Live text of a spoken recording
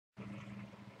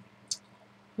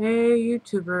Hey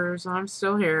YouTubers, I'm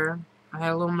still here. I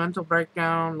had a little mental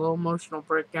breakdown, a little emotional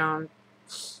breakdown,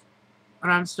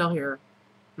 but I'm still here.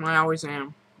 And I always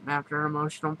am. After an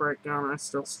emotional breakdown, I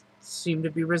still seem to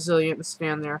be resilient and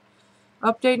stand there.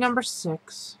 Update number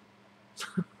 6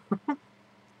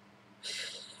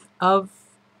 of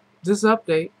this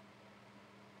update.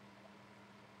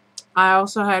 I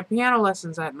also had piano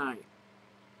lessons at night,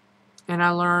 and I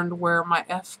learned where my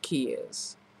F key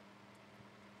is.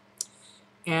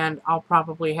 And I'll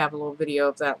probably have a little video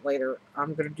of that later.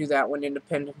 I'm going to do that one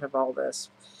independent of all this.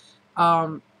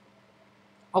 Along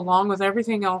with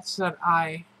everything else that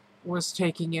I was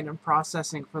taking in and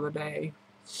processing for the day,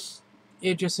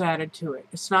 it just added to it.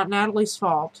 It's not Natalie's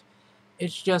fault.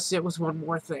 It's just it was one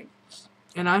more thing.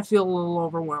 And I feel a little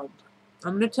overwhelmed.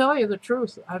 I'm going to tell you the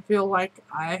truth. I feel like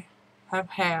I have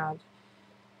had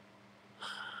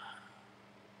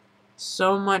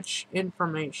so much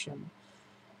information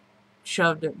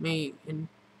shoved at me in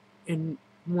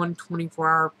one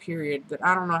 24-hour period that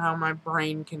I don't know how my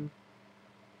brain can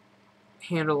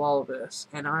handle all of this.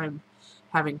 And I'm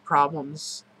having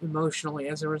problems emotionally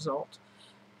as a result.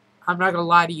 I'm not going to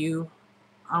lie to you.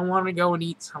 I want to go and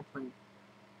eat something.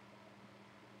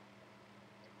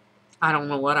 I don't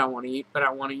know what I want to eat, but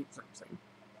I want to eat something.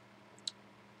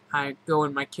 I go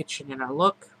in my kitchen and I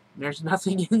look. There's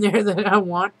nothing in there that I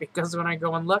want because when I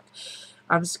go and look,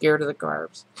 I'm scared of the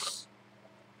carbs.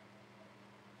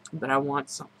 But I want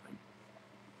something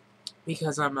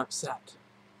because I'm upset.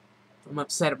 I'm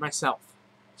upset at myself.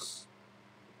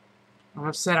 I'm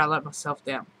upset I let myself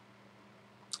down.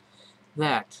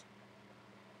 That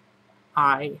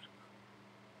I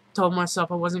told myself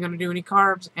I wasn't going to do any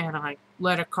carbs, and I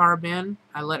let a carb in.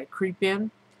 I let it creep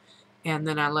in, and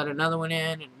then I let another one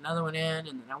in, and another one in,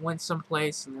 and then I went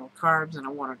someplace, and there were carbs, and I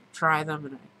wanted to try them,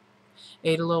 and I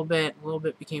ate a little bit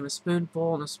became a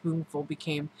spoonful, and a spoonful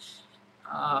became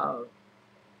a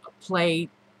plate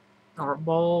or a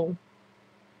bowl,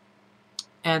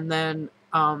 and then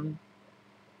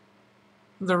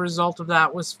the result of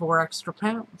that was 4 extra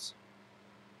pounds.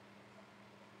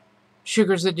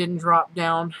 Sugars that didn't drop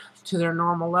down to their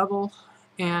normal level,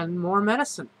 and more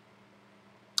medicine,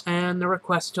 and the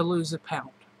request to lose a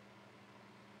pound.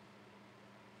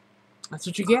 That's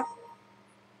what you get.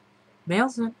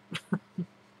 Mail's in.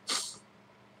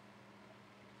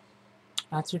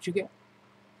 That's what you get.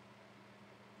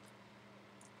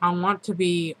 I want to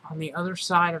be on the other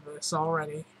side of this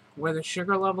already, where the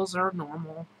sugar levels are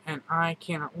normal, and I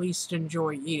can at least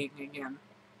enjoy eating again.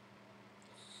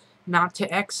 Not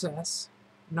to excess,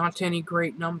 not to any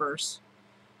great numbers,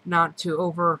 not to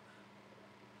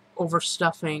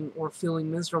overstuffing or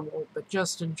feeling miserable, but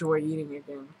just enjoy eating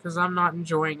again, because I'm not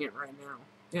enjoying it right now.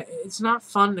 It's not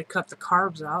fun to cut the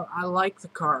carbs out. I like the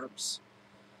carbs.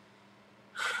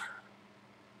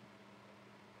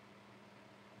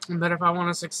 But if I want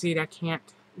to succeed, I can't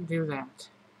do that.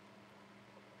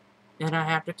 And I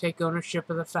have to take ownership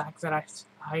of the fact that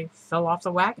I fell off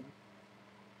the wagon.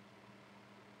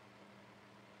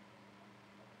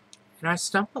 And I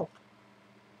stumbled.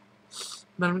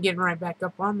 But I'm getting right back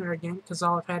up on there again, because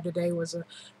all I've had today was a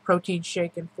protein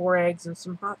shake and 4 eggs and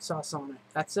some hot sauce on it.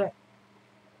 That's it.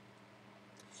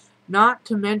 Not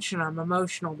to mention I'm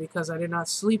emotional because I did not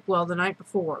sleep well the night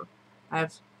before. I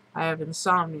have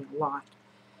insomnia a lot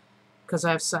because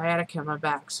I have sciatica in my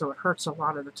back, so it hurts a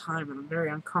lot of the time, and I'm very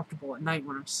uncomfortable at night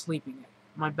when I'm sleeping.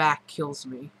 My back kills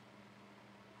me.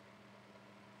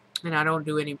 And I don't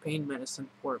do any pain medicine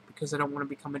for it because I don't want to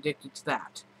become addicted to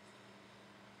that.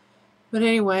 But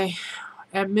anyway,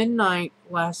 at midnight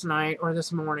last night, or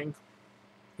this morning,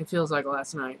 it feels like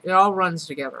last night, it all runs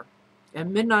together. At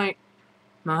midnight,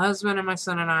 my husband and my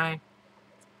son and I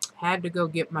had to go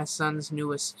get my son's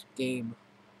newest game,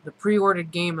 the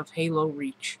pre-ordered game of Halo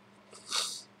Reach.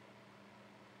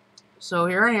 So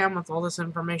here I am with all this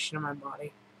information in my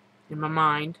body, in my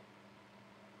mind.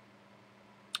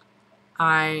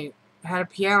 I had a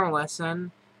piano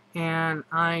lesson, and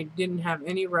I didn't have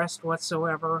any rest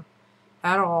whatsoever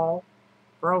at all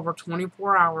for over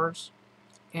 24 hours,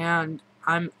 and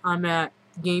I'm at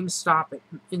GameStop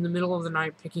in the middle of the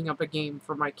night picking up a game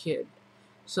for my kid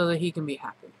so that he can be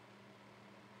happy.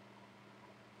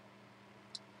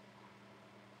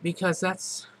 Because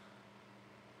that's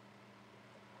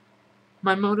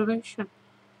my motivation.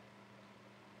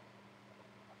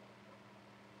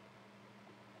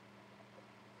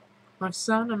 My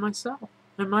son and myself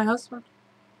and my husband.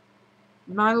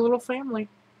 My little family.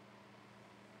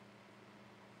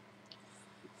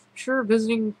 Sure,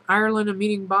 visiting Ireland and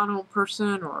meeting Bono in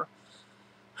person, or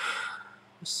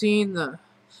seeing the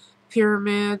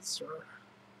pyramids, or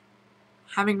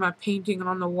having my painting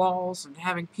on the walls and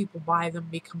having people buy them,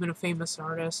 becoming a famous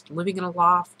artist, living in a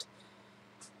loft,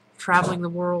 traveling the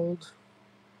world,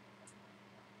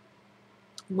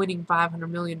 winning $500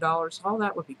 million, all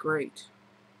that would be great.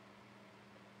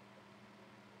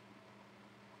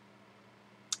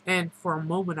 And for a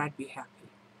moment, I'd be happy.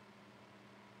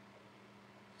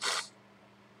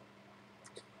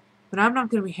 But I'm not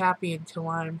going to be happy until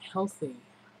I'm healthy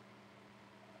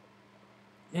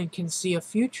and can see a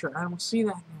future. I don't see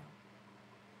that now.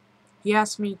 He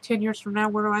asked me 10 years from now,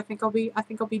 where do I think I'll be? I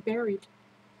think I'll be buried.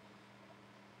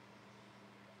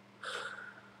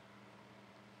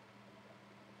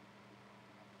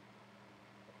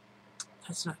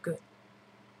 That's not good.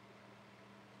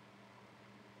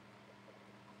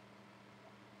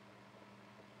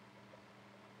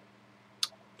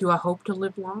 Do I hope to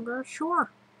live longer? Sure.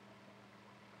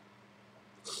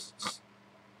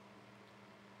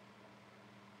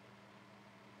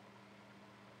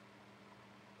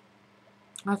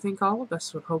 I think all of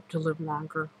us would hope to live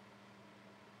longer.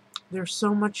 There's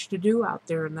so much to do out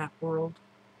there in that world.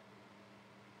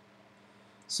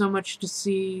 So much to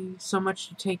see, so much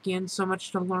to take in, so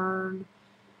much to learn,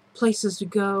 places to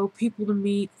go, people to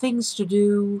meet, things to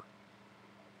do.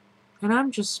 And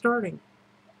I'm just starting.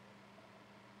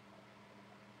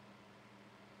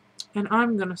 And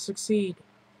I'm going to succeed.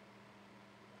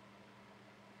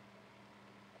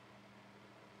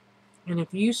 And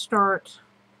if you start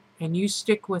and you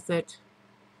stick with it,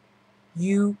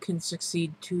 you can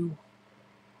succeed too.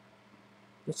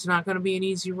 It's not going to be an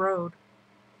easy road.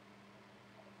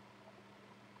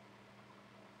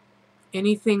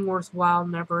 Anything worthwhile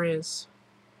never is.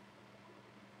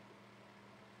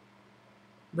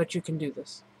 But you can do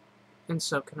this. And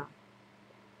so can I.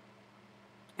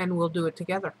 And we'll do it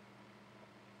together.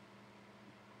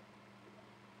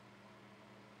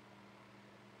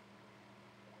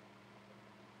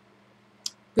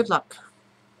 Good luck.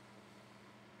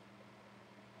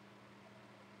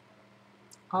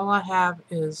 All I have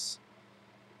is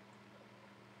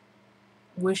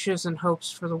wishes and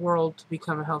hopes for the world to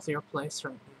become a healthier place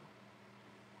right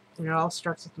now. And it all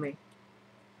starts with me.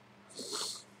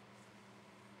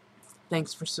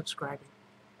 Thanks for subscribing.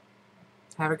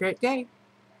 Have a great day.